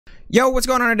Yo, what's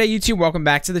going on today, YouTube? Welcome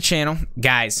back to the channel.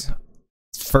 Guys,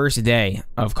 first day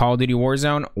of Call of Duty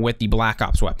Warzone with the Black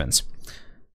Ops weapons.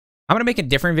 I'm going to make a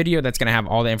different video that's going to have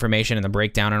all the information and the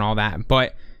breakdown and all that,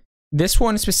 but this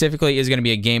one specifically is going to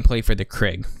be a gameplay for the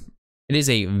KRIG. It is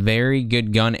a very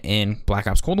good gun in Black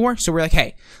Ops Cold War, so we're like,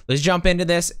 hey, let's jump into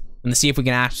this and see if we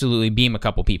can absolutely beam a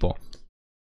couple people.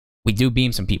 We do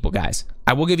beam some people, guys.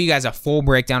 I will give you guys a full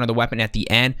breakdown of the weapon at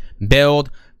the end, build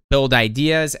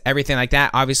ideas, everything like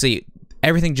that. Obviously,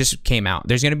 everything just came out.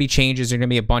 There's going to be changes. There's going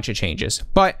to be a bunch of changes.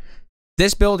 But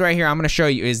this build right here, I'm going to show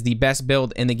you, is the best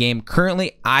build in the game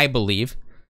currently, I believe,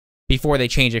 before they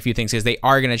change a few things, because they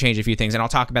are going to change a few things, and I'll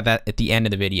talk about that at the end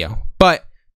of the video. But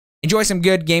enjoy some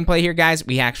good gameplay here, guys.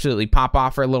 We absolutely pop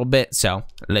off for a little bit, so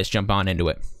let's jump on into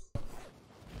it.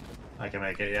 I can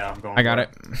make it, yeah. I'm going. I got it.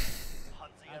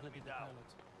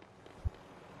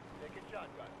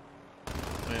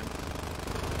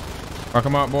 Fuck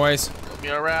them up, boys. Flip me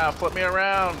around, flip me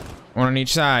around. One on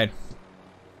each side.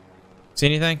 See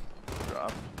anything?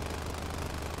 Drop.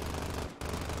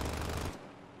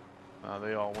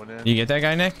 They all went in. You get that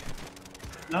guy, Nick?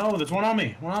 No, there's one on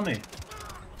me. One on me.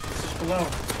 It's just below.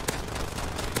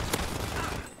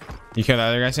 You killed the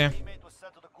other guy, Sam?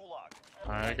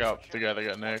 I got the guy that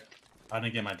got Nick. I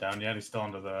didn't get my down yet. He's still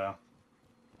under the.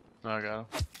 No, I got him.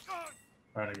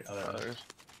 Trying to get others.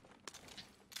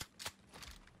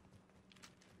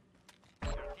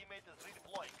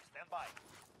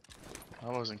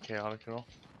 That wasn't chaotic at all.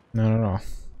 No, no.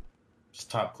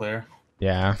 Just top clear.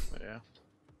 Yeah. Yeah.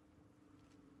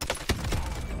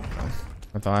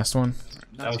 With the last one?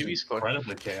 That was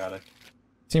incredibly chaotic.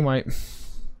 Team white.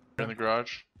 In the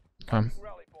garage. Come.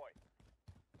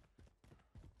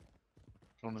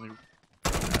 Going to the...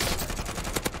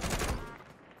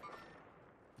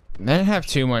 They didn't have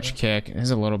too much kick. It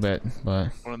was a little bit, but...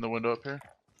 One in the window up here.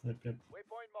 Yep, yep.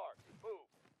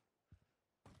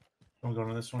 I'm going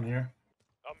to this one here.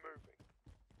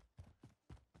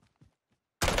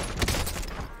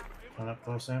 Going up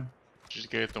close, Sam. Did you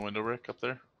get at the window, Rick, up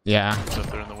there? Yeah. He's up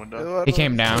there in the window. He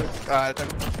came down. You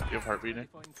have heartbeat, Nick?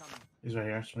 He's right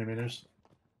here, 20 meters.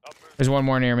 There's one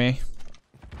more near me.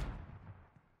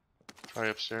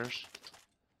 Probably upstairs.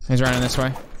 He's running this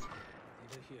way.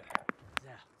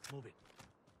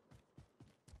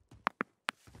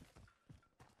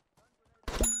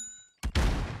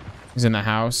 He's in the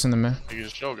house in the middle. You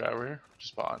just show a guy over here.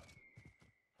 Just spot.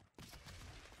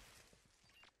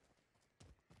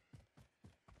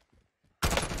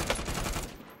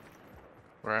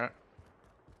 Where at?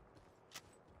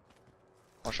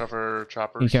 Watch out for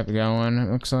choppers. He kept going, it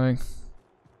looks like.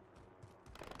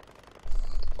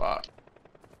 Spot.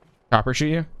 Chopper shoot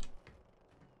you?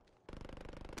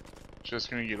 Just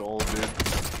gonna get old, dude. I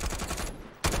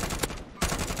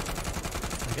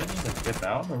guess he's like dip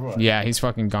out or what? Yeah, he's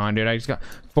fucking gone, dude. I just got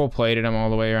full plated him all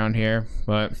the way around here,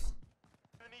 but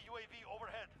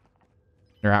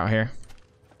they're out here.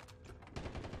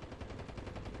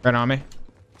 Right on me.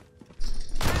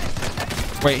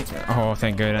 Wait. Oh,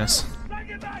 thank goodness.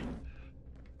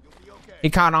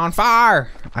 He caught on fire.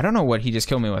 I don't know what he just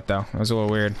killed me with, though. That was a little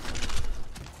weird.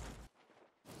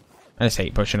 I just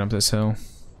hate pushing up this hill.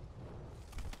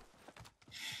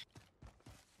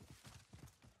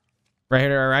 Right here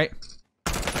to our right.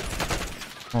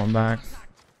 Going back.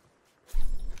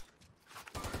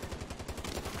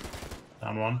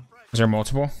 Down one. Is there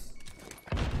multiple?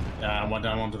 Yeah, one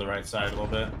down, one to the right side a little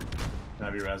bit. Can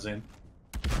I be rezzing?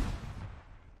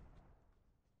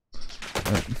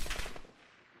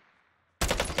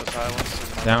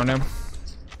 Down him.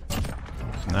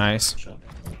 Nice.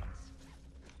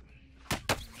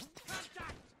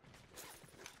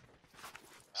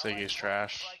 Siggy's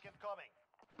trash.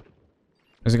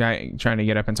 There's a guy trying to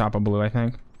get up on top of blue, I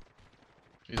think.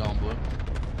 He's on blue.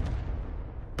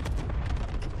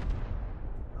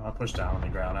 I'll push down on the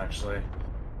ground, actually.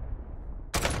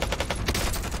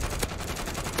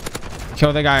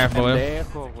 Kill the guy off blue.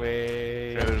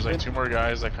 Okay, there's like two more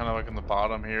guys that kind of like in the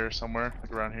bottom here somewhere,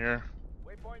 like around here.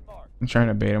 I'm trying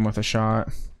to bait him with a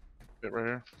shot. Bit right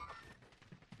here.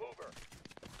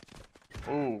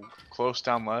 Ooh, close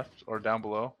down left or down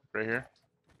below, right here.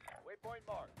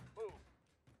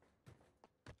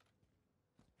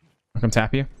 I'll come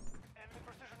tap you.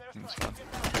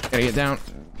 Gotta get down.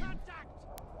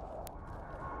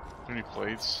 Any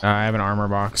plates? I have an armor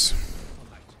box.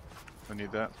 I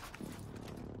need that.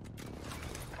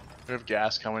 We have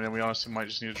gas coming in. We honestly might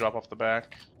just need to drop off the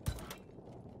back.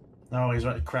 No, he's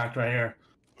right, cracked right here.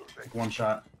 Like one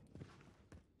shot.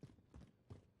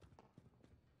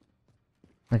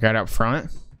 I got up front.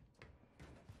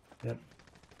 Yep.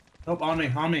 Oh, on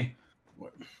me, on me.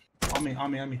 On me,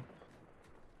 on me, on me.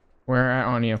 Where at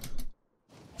on you?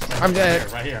 Right I'm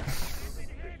dead. Right here.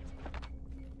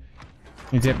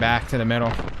 You dip back to the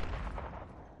middle.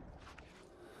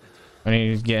 I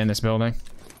need to get in this building.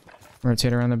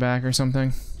 Rotate around the back or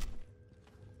something.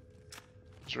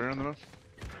 Sure in the middle.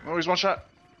 Oh, he's one shot.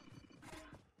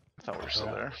 I thought we were still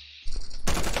there.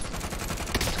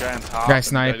 This guy on top. Guy and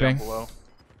the guy down sniping. below.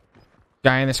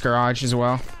 Guy in this garage as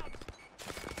well.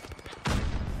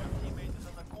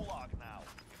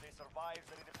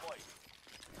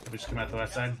 We just come out the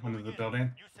west side, under the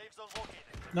building.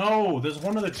 No, there's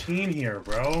one other team here,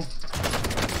 bro.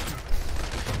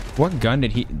 What gun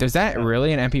did he... Does that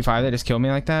really an MP5 that just killed me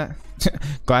like that?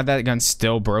 Glad that gun's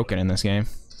still broken in this game.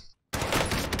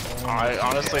 I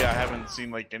honestly, I haven't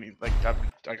seen like any, like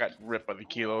I got ripped by the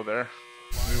kilo there.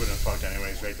 We would have fucked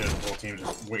anyways, right there. The whole team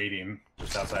just waiting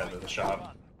just outside of the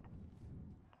shop.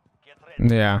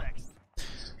 Yeah.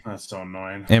 That's so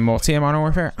annoying. In multi and Modern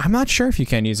Warfare? I'm not sure if you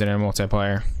can use it in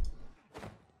multiplayer.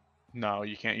 No,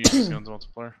 you can't use these guns in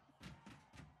multiplayer.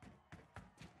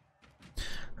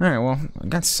 Alright, well, I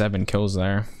got 7 kills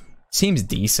there. Seems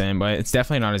decent, but it's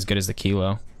definitely not as good as the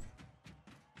kilo.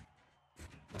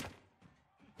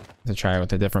 To try it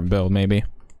with a different build, maybe.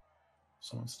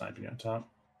 Someone's sniping on top.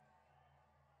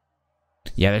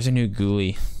 Yeah, there's a new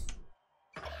ghoulie.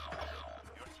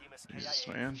 Jesus,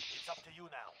 man.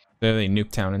 Literally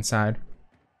Nuketown inside.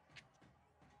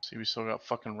 See, we still got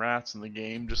fucking rats in the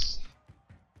game. Just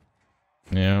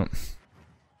Yeah.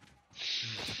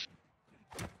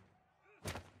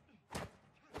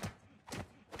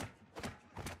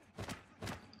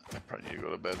 probably need to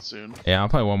go to bed soon. Yeah, I'll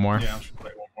play one more. Yeah, I should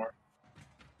play one more.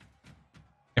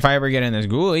 If I ever get in this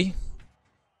ghoulie.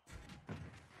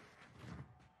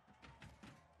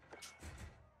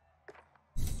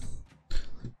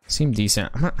 Seem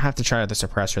decent. I'm gonna have to try out the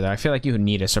suppressor though. I feel like you would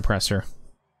need a suppressor.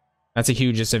 That's a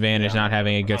huge disadvantage, not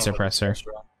having a good suppressor.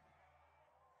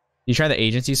 You try the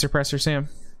agency suppressor, Sam?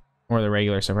 Or the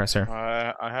regular suppressor?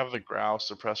 I have the grouse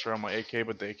suppressor on my AK,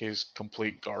 but the AK is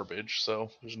complete garbage,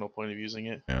 so there's no point of using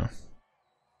it. Yeah.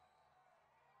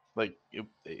 Like, the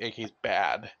AK is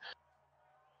bad.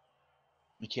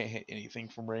 You can't hit anything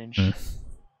from range. Mm.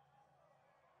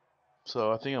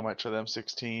 So I think I might try the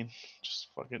M16. Just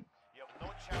fucking.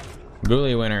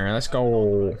 Ghoulie winner, let's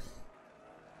go.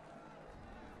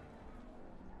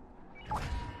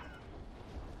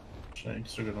 Shit,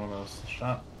 still get one of those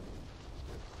shot.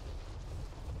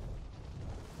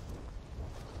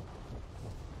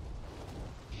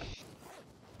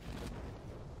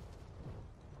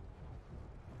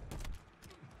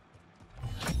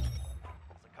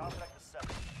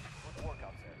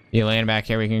 You land back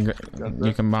here, we can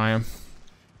you can buy them.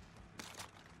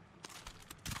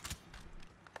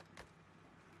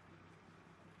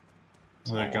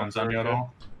 Are there guns on you at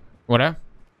all? What up?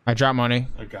 I drop money.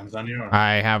 Are there guns on you? Or?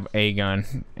 I have a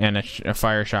gun and a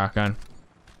fire shotgun.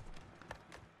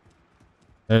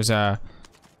 There's a...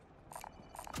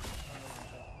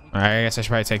 I guess I should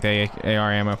probably take the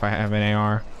AR ammo if I have an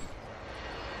AR.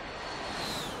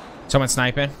 Someone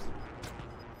sniping.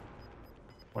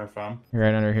 Where from?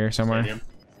 Right under here somewhere. Stadium.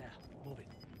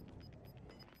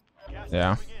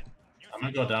 Yeah. I'm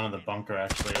gonna go down to the bunker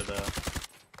actually, or the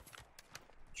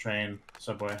train,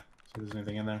 subway. See if there's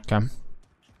anything in there. Come.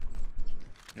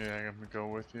 Yeah, I'm gonna go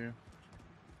with you.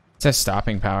 It says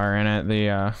stopping power in it,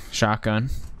 the shotgun.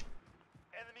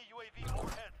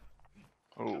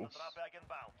 Oh.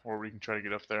 Or we can try to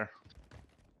get up there.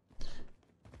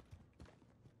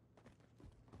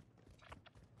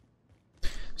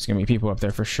 There's gonna be people up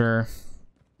there for sure.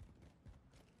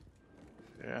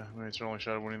 Yeah, I mean, it's our only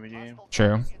shot at winning the game.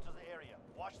 True.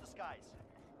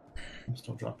 I'm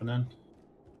still dropping in.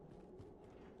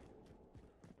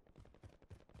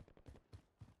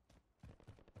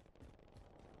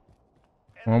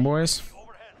 Well, boys.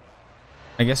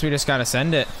 I guess we just gotta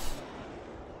send it.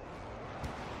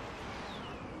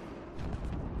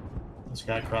 This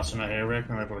guy crossing my hair, Rick.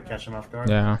 I'm able to catch him off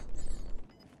guard. Yeah.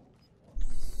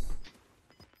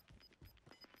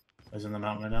 He's in the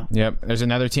mountain right now. Yep. There's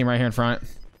another team right here in front.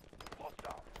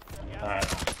 Alright.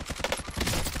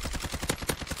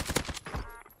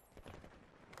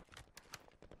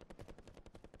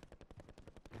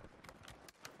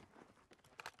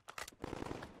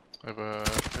 I have a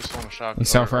pistol and a shotgun. He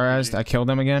self-rezzed. I killed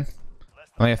him again.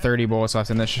 I only have 30 bullets left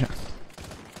in this shot.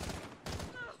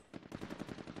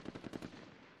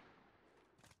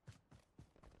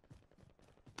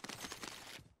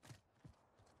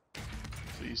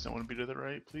 Please, no one be to the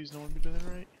right. Please, no one be to the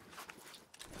right.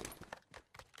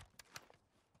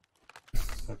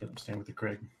 Okay, I'm staying with the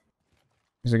KRIG.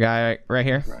 There's a guy right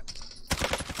here. Right.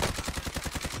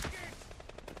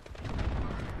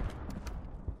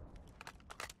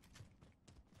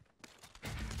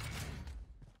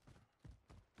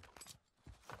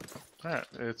 Alright,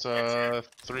 it's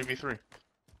 3v3.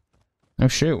 Oh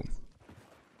shoot.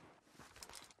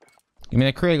 Give me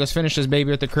the KRIG. Let's finish this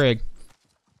baby with the KRIG.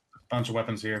 Bunch of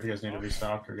weapons here if you guys need to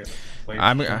restock or get plates.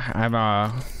 I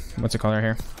have what's it called right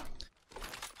here?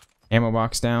 Ammo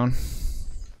box down.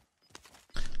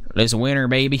 This winner,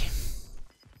 baby.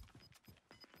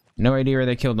 No idea where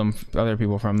they killed them other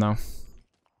people from though.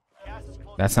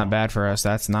 That's not bad for us.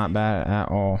 That's not bad at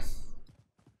all.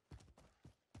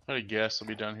 I guess they'll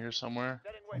be down here somewhere.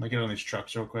 I'm gonna get on these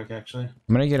trucks real quick actually.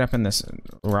 I'm gonna get up in this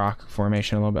rock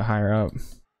formation a little bit higher up.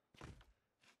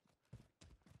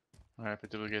 Alright,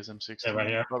 picked up the guy's M16. Yeah, right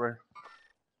here. Rubber.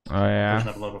 Oh yeah. Pushing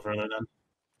up a little bit further then.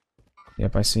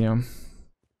 Yep, I see them.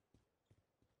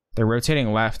 They're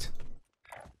rotating left.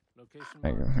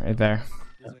 Like, right there.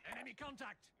 Enemy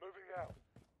contact. Moving out.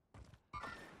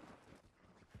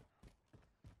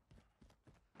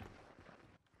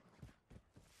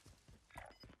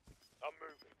 I'm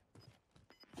moving.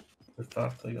 They're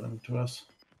fucked. They got them to us.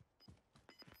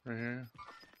 Right here.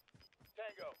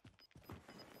 Tango.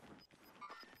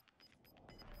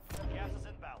 Gas is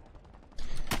inbound.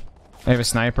 I have a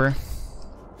sniper.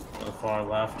 To the far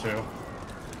left too.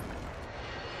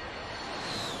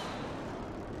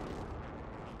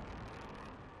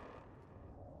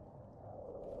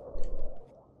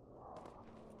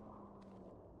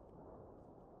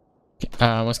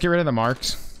 Let's get rid of the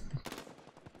marks.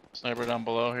 Sniper down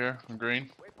below here, in green.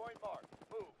 Waypoint mark.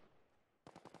 Move.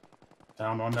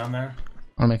 Down one down there.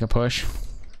 I wanna make a push.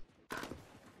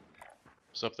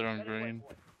 It's up there on green.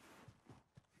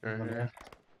 Right One here. here.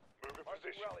 Moving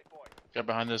position. Rally point. Got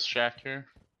behind this shack here.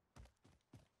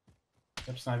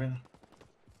 Yep, sniping.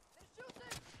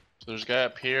 So there's a guy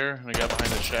up here, and a guy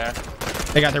behind the shack.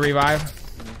 They got the revive.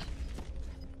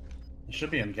 You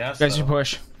should be in gas. You guys though. should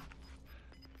push.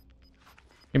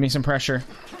 Give me some pressure.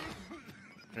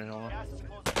 Okay, hold on. Gas is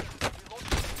closing.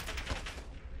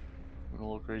 I'm a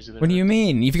little crazy there. What do you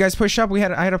mean? If you guys push up, I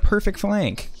had a perfect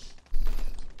flank.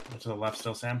 Go to the left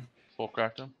still, Sam. Full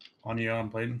cracked him. On you, I'm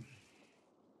plating.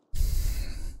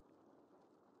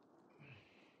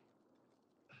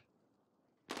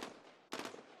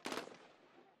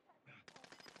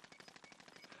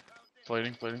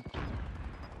 Plating, plating.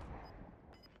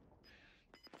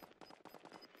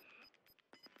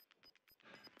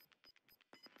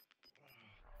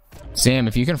 Sam,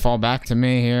 if you can fall back to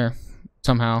me here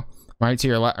somehow, right to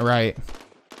your right.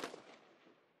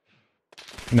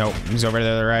 Nope, he's over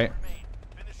there to the right.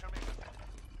 Finish your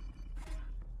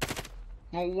mission.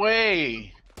 No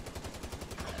way!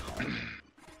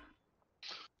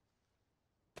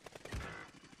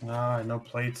 Ah, no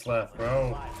plates left,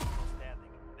 bro. Standing.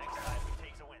 Next time he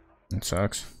takes a win. It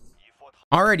sucks. You fought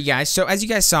Alrighty, guys. So as you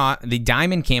guys saw, the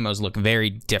diamond camos look very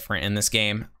different in this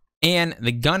game. And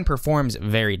the gun performs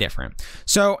very different.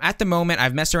 So at the moment,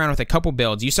 I've messed around with a couple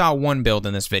builds. You saw one build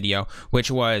in this video, which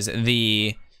was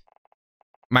the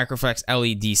Microflex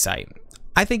LED sight.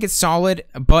 I think it's solid,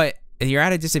 but you're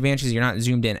at a disadvantage because you're not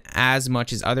zoomed in as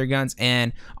much as other guns.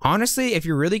 And honestly, if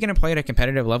you're really going to play at a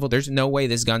competitive level, there's no way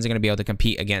this gun's going to be able to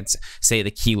compete against, say, the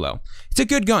Kilo. It's a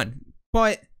good gun,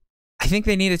 but I think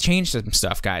they need to change some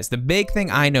stuff, guys. The big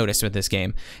thing I noticed with this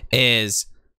game is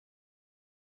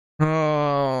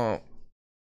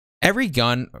every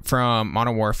gun from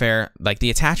Modern Warfare, like the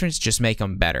attachments just make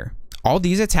them better. All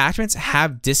these attachments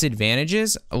have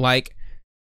disadvantages like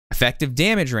effective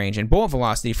damage range and bullet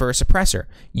velocity for a suppressor.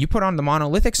 You put on the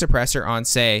monolithic suppressor on,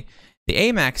 say, the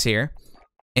AMAX here,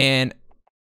 and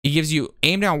it gives you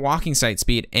aim down walking sight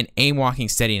speed and aim walking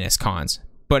steadiness cons,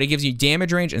 but it gives you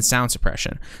damage range and sound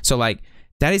suppression. So like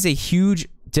that is a huge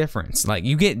difference. Like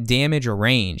you get damage or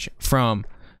range from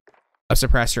a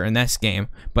suppressor in this game,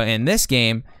 but in this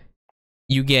game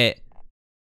you get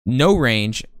no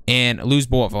range and lose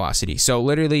bullet velocity. So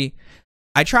literally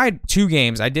I tried 2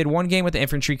 games. I did 1 game with the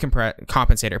infantry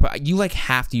compensator, but you like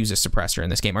have to use a suppressor in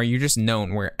this game or you're just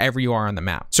known wherever you are on the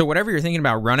map. So whatever you're thinking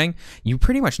about running, you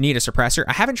pretty much need a suppressor.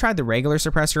 I haven't tried the regular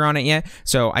suppressor on it yet,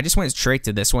 so I just went straight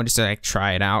to this one just to like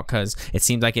try it out because it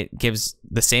seems like it gives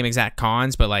the same exact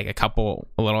cons but like a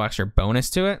little extra bonus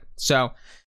to it. So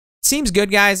seems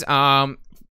good, guys.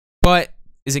 But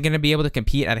is it going to be able to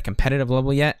compete at a competitive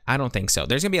level yet? I don't think so.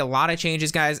 There's going to be a lot of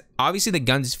changes, guys. Obviously, the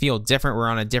guns feel different. We're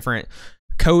on a different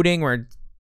coding. We're a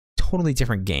totally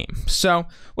different game. So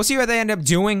we'll see what they end up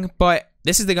doing. But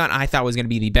this is the gun I thought was going to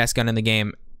be the best gun in the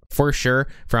game for sure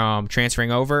from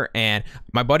transferring over. And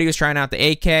my buddy was trying out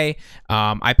the AK.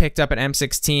 I picked up an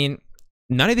M16.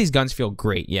 None of these guns feel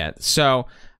great yet. So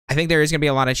I think there is going to be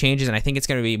a lot of changes, and I think it's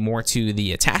going to be more to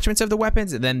the attachments of the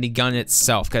weapons than the gun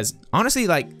itself. Because honestly,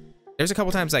 like, there's a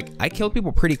couple times like I killed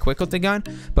people pretty quick with the gun,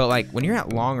 but like when you're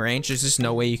at long range, there's just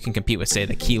no way you can compete with, say,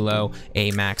 the Kilo,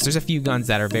 AMAX. There's a few guns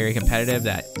that are very competitive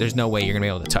that there's no way you're gonna be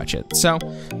able to touch it. So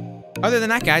other than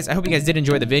that, guys, I hope you guys did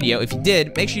enjoy the video. If you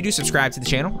did, make sure you do subscribe to the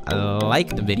channel,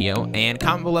 like the video, and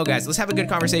comment below, guys. Let's have a good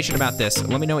conversation about this.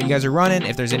 Let me know what you guys are running.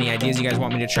 If there's any ideas you guys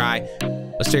want me to try,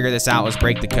 let's figure this out. Let's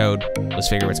break the code. Let's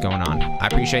figure what's going on. I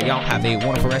appreciate y'all. Have a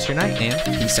wonderful rest of your night,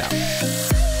 and peace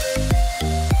out.